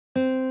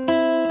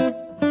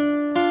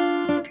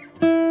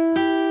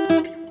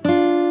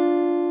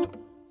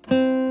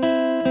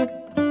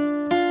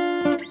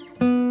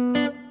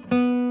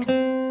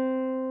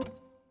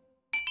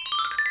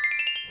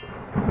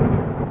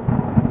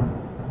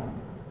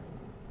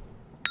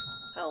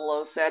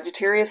Hello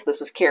Sagittarius,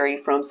 this is Carrie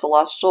from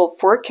Celestial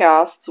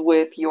Forecasts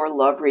with your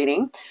love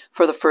reading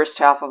for the first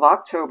half of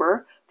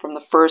October, from the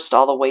 1st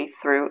all the way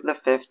through the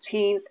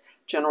 15th.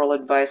 General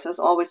advice as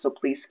always, so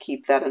please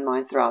keep that in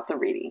mind throughout the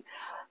reading.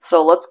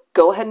 So let's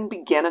go ahead and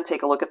begin and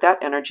take a look at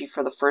that energy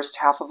for the first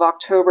half of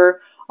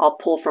October. I'll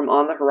pull from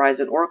On the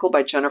Horizon Oracle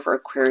by Jennifer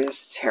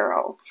Aquarius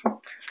Tarot.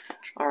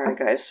 Alright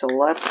guys, so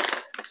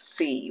let's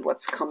see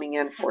what's coming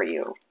in for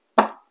you.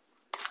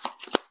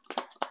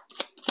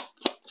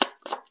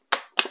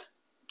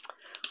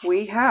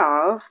 We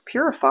have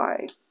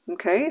purify.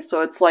 Okay,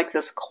 so it's like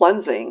this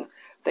cleansing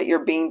that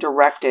you're being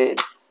directed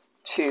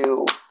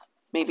to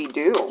maybe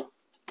do.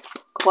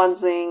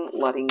 Cleansing,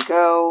 letting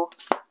go,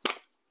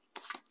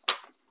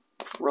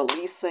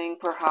 releasing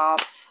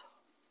perhaps,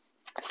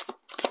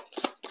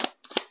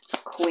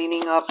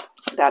 cleaning up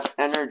that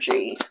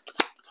energy.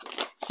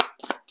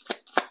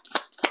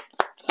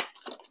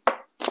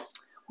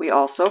 We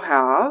also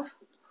have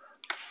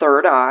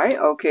third eye.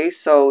 Okay,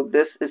 so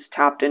this is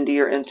tapped into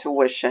your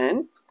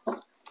intuition.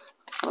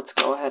 Let's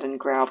go ahead and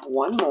grab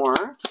one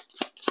more.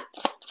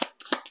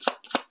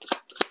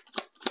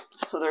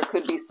 So there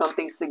could be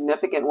something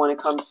significant when it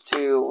comes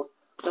to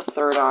the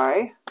third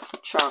eye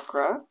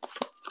chakra.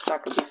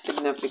 That could be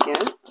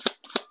significant.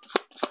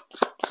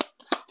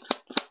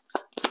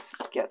 Let's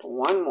get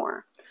one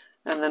more.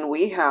 And then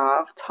we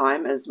have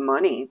time is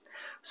money.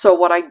 So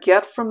what I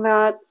get from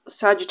that,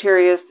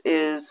 Sagittarius,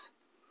 is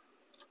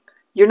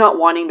you're not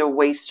wanting to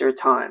waste your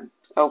time.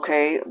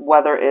 Okay,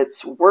 whether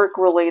it's work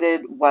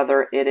related,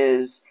 whether it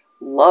is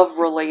love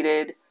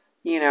related,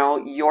 you know,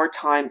 your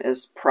time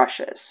is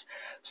precious.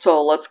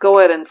 So let's go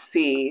ahead and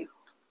see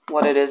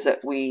what it is that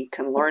we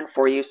can learn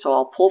for you. So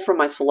I'll pull from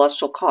my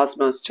Celestial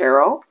Cosmos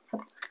Tarot.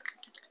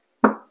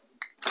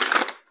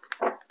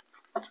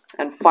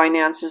 And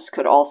finances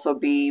could also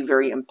be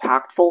very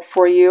impactful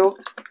for you.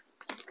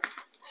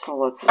 So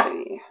let's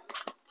see.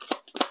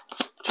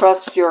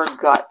 Trust your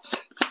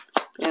gut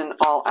in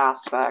all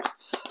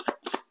aspects.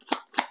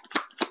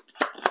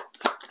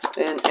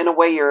 In a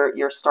way,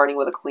 you're starting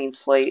with a clean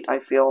slate, I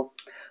feel.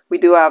 We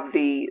do have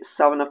the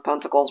Seven of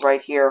Pentacles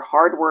right here.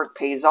 Hard work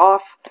pays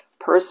off.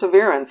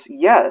 Perseverance,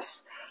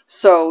 yes.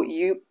 So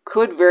you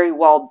could very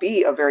well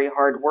be a very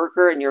hard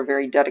worker and you're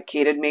very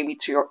dedicated maybe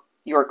to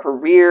your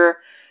career,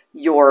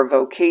 your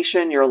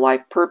vocation, your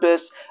life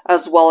purpose,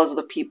 as well as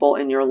the people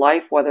in your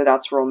life, whether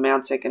that's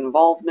romantic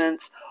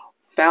involvements,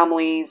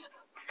 families,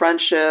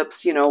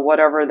 friendships, you know,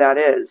 whatever that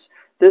is.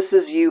 This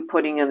is you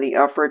putting in the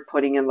effort,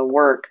 putting in the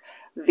work.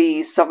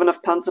 The Seven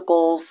of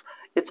Pentacles,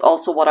 it's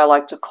also what I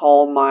like to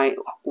call my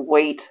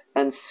wait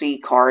and see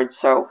card.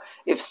 So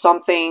if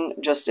something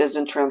just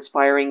isn't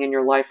transpiring in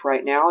your life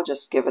right now,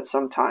 just give it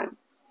some time.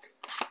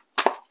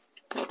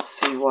 Let's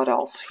see what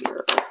else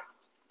here.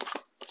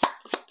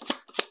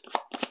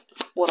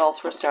 What else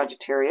for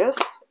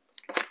Sagittarius?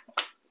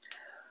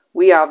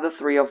 We have the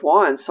Three of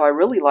Wands. So I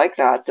really like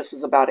that. This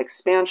is about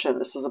expansion.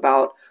 This is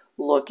about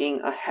looking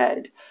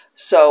ahead.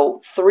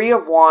 So Three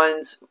of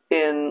Wands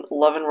in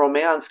love and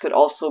romance could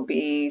also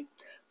be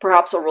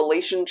perhaps a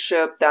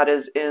relationship that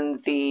is in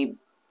the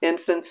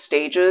infant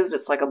stages.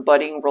 It's like a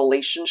budding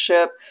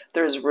relationship.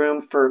 There's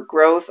room for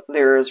growth.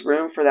 There's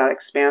room for that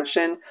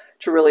expansion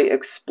to really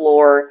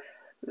explore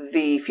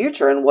the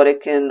future and what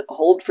it can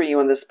hold for you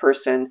and this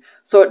person.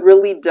 So it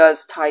really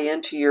does tie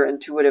into your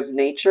intuitive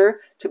nature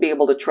to be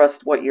able to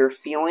trust what you're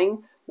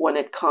feeling when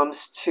it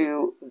comes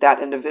to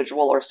that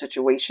individual or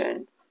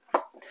situation.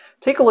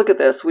 Take a look at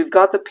this. We've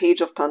got the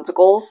Page of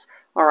Pentacles.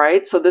 All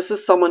right, so this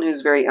is someone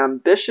who's very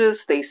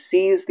ambitious. They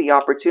seize the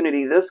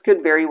opportunity. This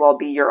could very well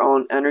be your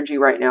own energy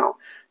right now.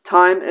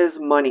 Time is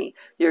money.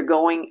 You're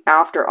going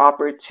after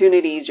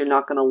opportunities. You're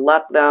not going to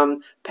let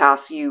them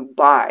pass you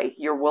by.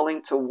 You're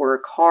willing to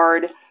work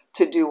hard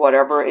to do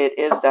whatever it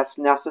is that's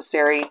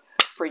necessary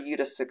for you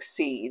to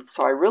succeed.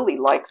 So I really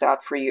like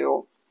that for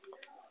you.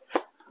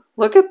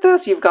 Look at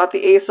this. You've got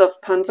the Ace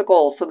of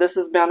Pentacles. So this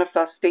is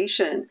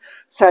manifestation,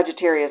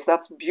 Sagittarius.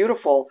 That's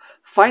beautiful.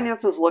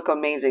 Finances look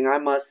amazing, I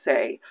must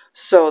say.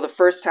 So the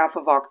first half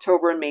of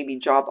October, maybe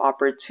job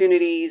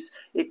opportunities.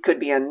 It could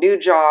be a new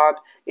job.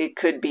 It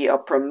could be a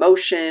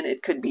promotion.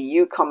 It could be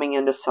you coming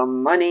into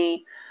some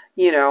money.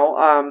 You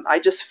know, I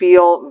just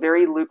feel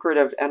very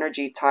lucrative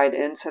energy tied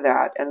into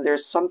that. And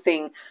there's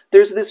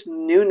this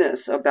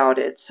newness about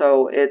it.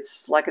 So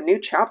it's like a new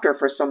chapter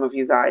for some of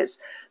you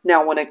guys.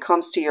 Now, when it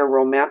comes to your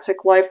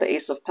romantic life, the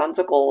Ace of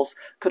Pentacles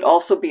could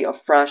also be a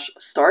fresh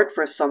start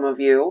for some of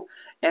you.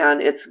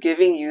 And it's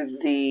giving you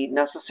the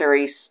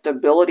necessary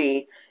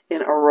stability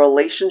in a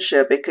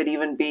relationship. It could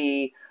even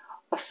be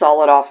a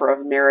solid offer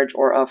of marriage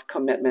or of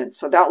commitment.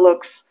 So that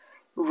looks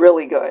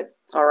really good.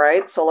 All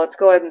right, so let's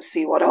go ahead and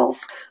see what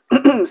else.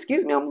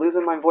 Excuse me, I'm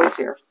losing my voice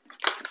here.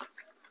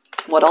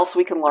 What else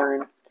we can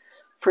learn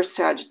for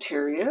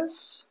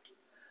Sagittarius?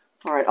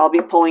 All right, I'll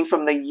be pulling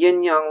from the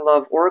Yin Yang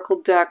Love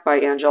Oracle deck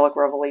by Angelic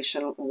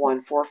Revelation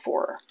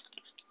 144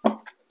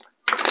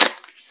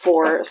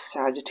 for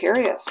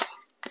Sagittarius.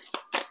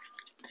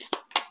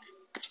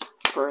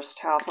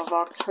 First half of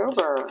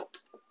October.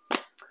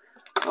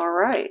 All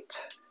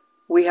right.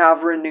 We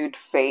have renewed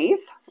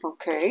faith.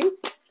 Okay.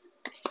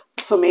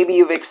 So maybe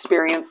you've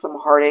experienced some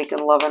heartache in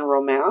love and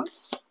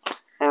romance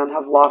and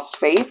have lost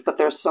faith, but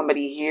there's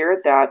somebody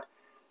here that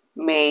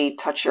may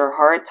touch your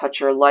heart,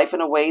 touch your life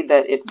in a way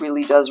that it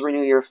really does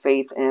renew your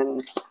faith in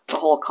the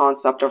whole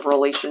concept of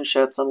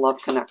relationships and love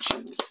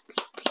connections.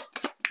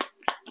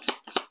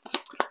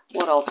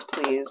 What else,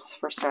 please,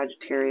 for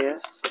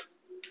Sagittarius?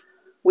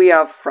 We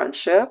have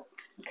friendship.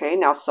 Okay,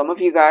 now some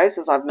of you guys,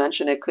 as I've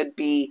mentioned, it could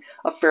be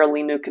a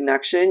fairly new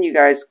connection. You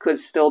guys could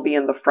still be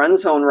in the friend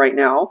zone right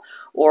now,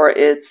 or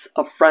it's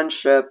a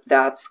friendship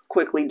that's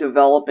quickly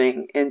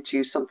developing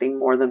into something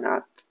more than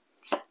that.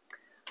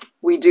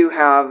 We do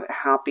have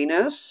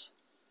happiness,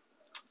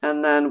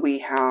 and then we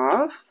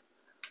have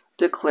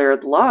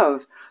declared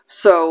love.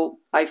 So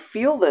I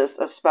feel this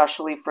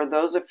especially for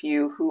those of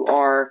you who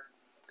are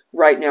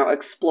right now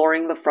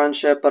exploring the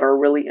friendship but are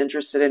really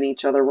interested in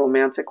each other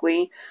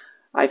romantically.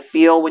 I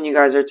feel when you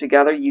guys are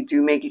together, you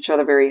do make each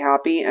other very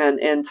happy, and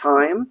in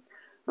time,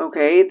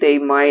 okay, they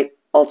might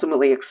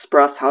ultimately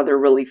express how they're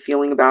really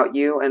feeling about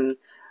you and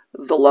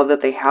the love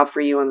that they have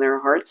for you in their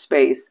heart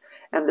space.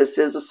 And this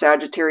is a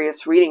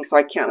Sagittarius reading, so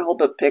I can't help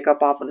but pick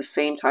up off of the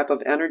same type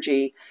of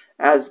energy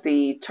as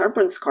the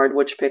Temperance card,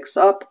 which picks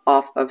up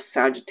off of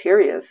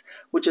Sagittarius,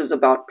 which is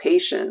about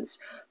patience.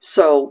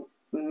 So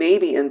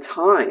maybe in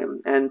time,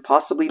 and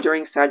possibly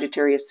during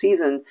Sagittarius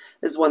season,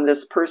 is when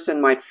this person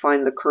might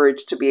find the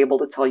courage to be able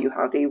to tell you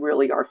how they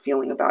really are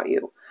feeling about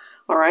you.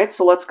 All right,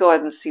 so let's go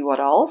ahead and see what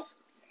else.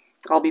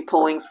 I'll be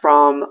pulling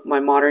from my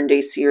Modern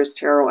Day Seers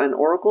Tarot and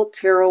Oracle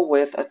Tarot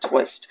with a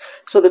twist.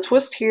 So the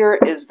twist here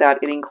is that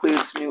it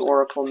includes new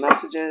Oracle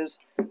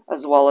messages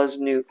as well as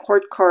new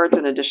court cards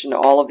in addition to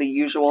all of the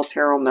usual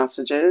tarot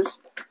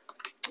messages.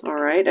 All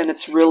right, and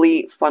it's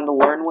really fun to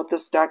learn with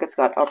this deck. It's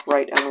got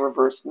upright and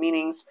reversed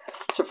meanings.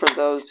 So for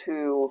those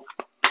who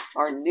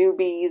are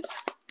newbies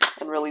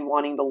and really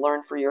wanting to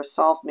learn for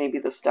yourself, maybe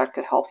this deck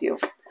could help you.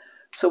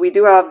 So we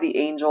do have the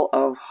Angel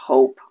of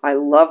Hope. I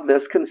love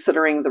this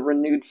considering the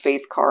renewed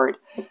faith card.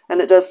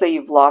 And it does say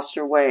you've lost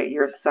your way,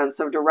 your sense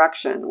of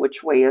direction.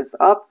 Which way is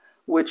up?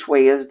 Which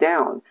way is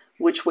down?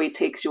 Which way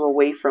takes you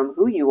away from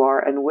who you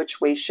are? And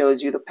which way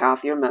shows you the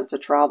path you're meant to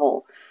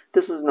travel?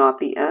 This is not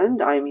the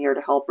end. I am here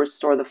to help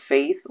restore the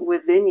faith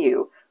within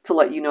you, to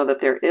let you know that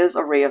there is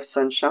a ray of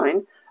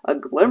sunshine, a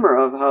glimmer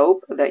of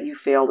hope that you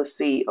fail to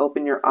see.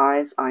 Open your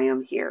eyes. I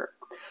am here.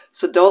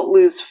 So don't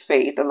lose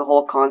faith in the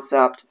whole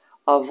concept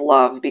of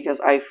love, because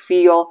I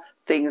feel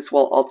things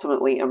will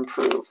ultimately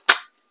improve.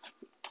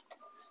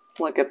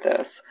 Look at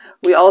this.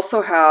 We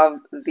also have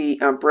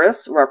the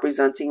Empress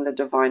representing the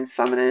Divine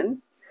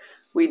Feminine.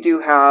 We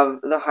do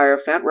have the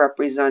Hierophant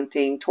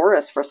representing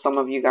Taurus for some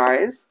of you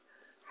guys.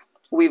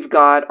 We've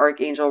got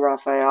Archangel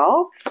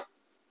Raphael.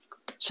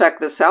 Check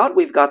this out.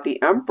 We've got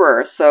the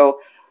Emperor. So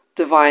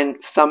Divine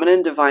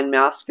Feminine, Divine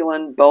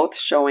Masculine, both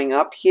showing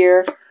up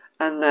here.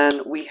 And then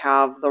we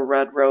have the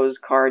Red Rose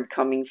card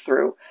coming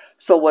through.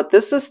 So what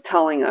this is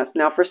telling us,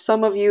 now for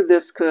some of you,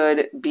 this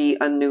could be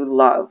a new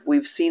love.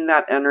 We've seen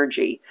that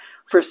energy.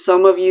 For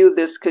some of you,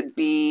 this could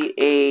be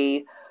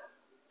a,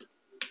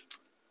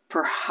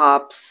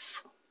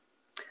 perhaps,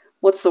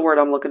 what's the word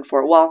I'm looking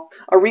for? Well,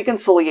 a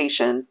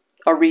reconciliation,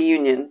 a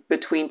reunion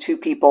between two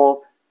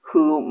people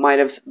who might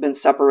have been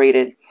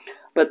separated.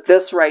 But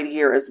this right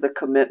here is the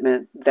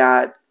commitment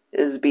that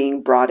is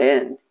being brought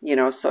in, you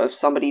know. So if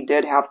somebody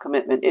did have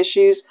commitment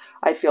issues,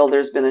 I feel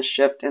there's been a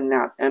shift in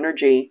that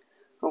energy.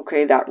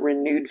 Okay, that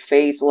renewed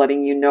faith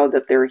letting you know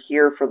that they're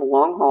here for the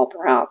long haul,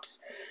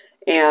 perhaps.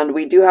 And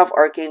we do have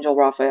Archangel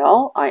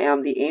Raphael. I am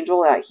the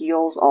angel that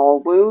heals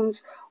all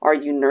wounds. Are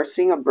you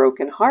nursing a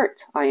broken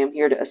heart? I am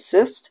here to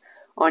assist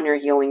on your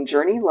healing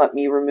journey. Let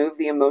me remove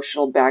the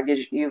emotional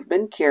baggage you've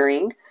been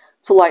carrying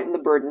to lighten the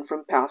burden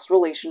from past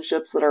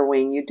relationships that are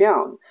weighing you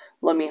down.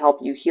 Let me help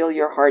you heal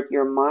your heart,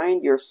 your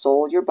mind, your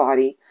soul, your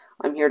body.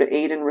 I'm here to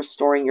aid in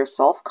restoring your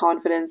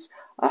self-confidence,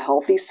 a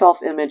healthy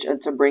self-image, and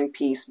to bring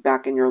peace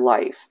back in your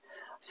life.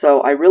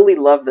 So I really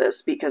love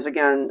this because,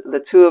 again,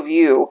 the two of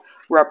you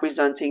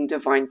representing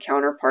divine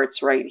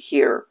counterparts right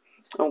here.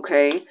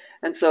 Okay,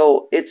 and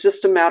so it's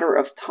just a matter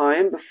of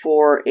time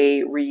before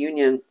a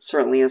reunion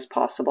certainly is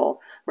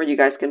possible, where you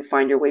guys can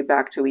find your way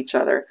back to each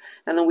other.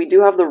 And then we do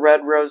have the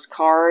Red Rose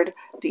card,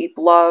 deep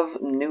love,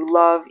 new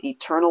love,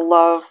 eternal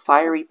love,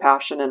 fiery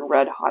passion, and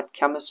red hot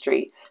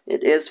chemistry.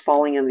 It is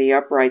falling in the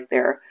upright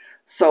there.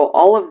 So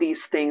all of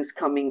these things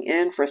coming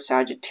in for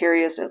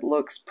Sagittarius, it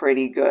looks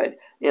pretty good.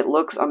 It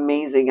looks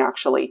amazing,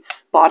 actually.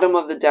 Bottom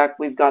of the deck,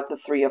 we've got the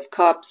Three of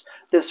Cups.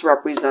 This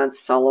represents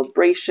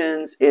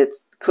celebrations. It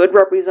could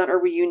represent a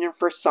reunion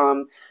for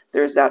some.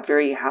 There's that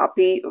very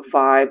happy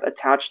vibe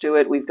attached to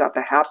it. We've got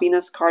the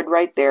happiness card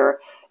right there.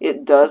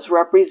 It does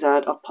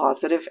represent a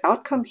positive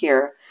outcome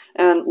here.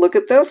 And look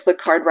at this. The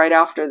card right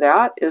after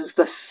that is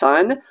the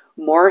Sun,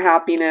 more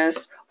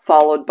happiness,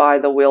 followed by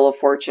the Wheel of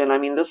Fortune. I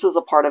mean, this is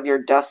a part of your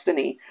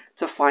destiny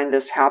to find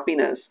this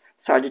happiness,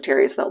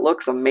 Sagittarius. That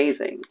looks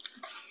amazing.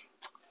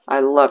 I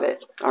love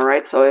it. All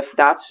right, so if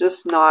that's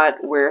just not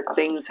where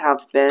things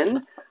have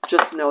been,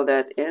 just know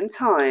that in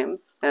time,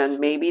 And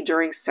maybe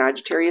during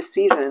Sagittarius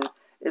season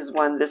is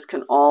when this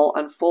can all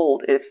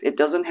unfold. If it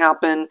doesn't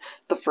happen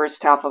the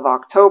first half of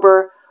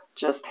October,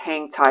 just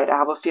hang tight. I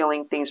have a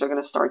feeling things are going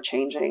to start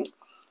changing.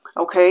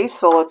 Okay,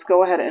 so let's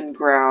go ahead and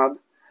grab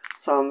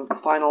some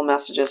final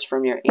messages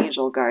from your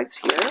angel guides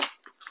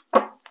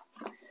here.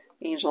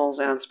 Angels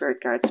and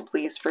spirit guides,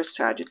 please, for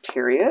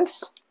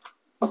Sagittarius.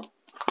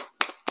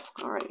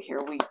 All right, here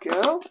we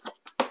go.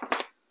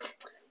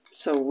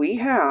 So we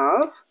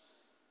have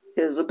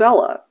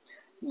Isabella.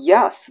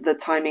 Yes, the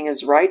timing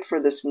is right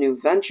for this new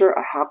venture.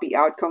 A happy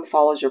outcome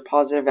follows your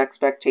positive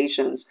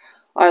expectations.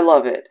 I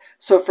love it.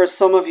 So for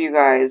some of you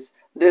guys,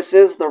 this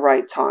is the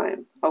right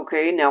time.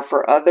 Okay, now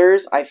for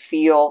others, I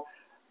feel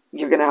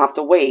you're going to have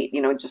to wait.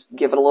 You know, just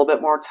give it a little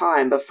bit more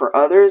time. But for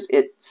others,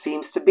 it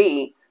seems to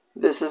be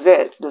this is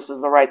it. This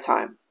is the right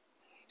time.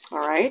 All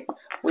right.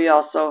 We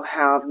also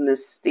have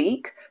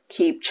Mystique.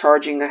 Keep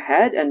charging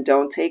ahead and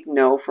don't take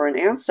no for an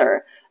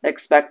answer.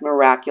 Expect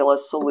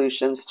miraculous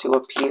solutions to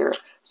appear.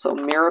 So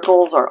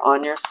miracles are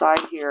on your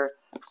side here,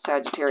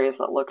 Sagittarius.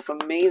 That looks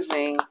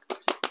amazing.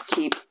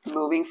 Keep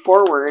moving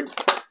forward.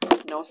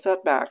 No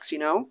setbacks, you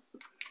know.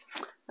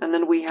 And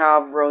then we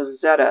have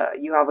Rosetta.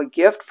 You have a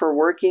gift for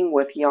working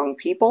with young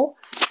people,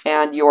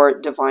 and your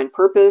divine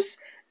purpose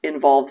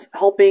involves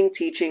helping,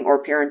 teaching,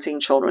 or parenting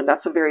children.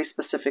 That's a very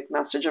specific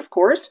message, of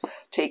course.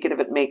 Take it if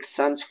it makes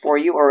sense for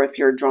you or if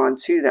you're drawn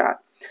to that.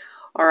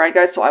 All right,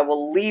 guys, so I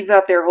will leave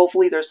that there.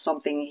 Hopefully there's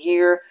something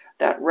here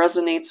that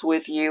resonates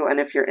with you. And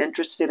if you're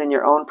interested in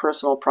your own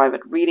personal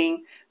private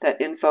reading,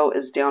 that info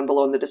is down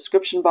below in the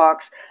description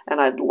box.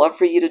 And I'd love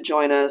for you to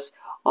join us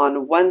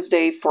on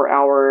Wednesday for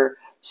our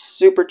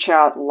Super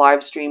Chat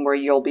live stream where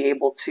you'll be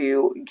able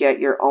to get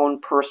your own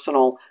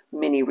personal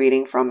mini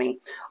reading from me.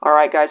 All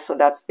right, guys, so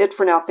that's it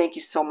for now. Thank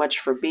you so much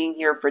for being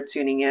here, for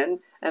tuning in,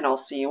 and I'll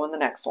see you in the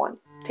next one.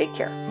 Take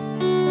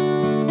care.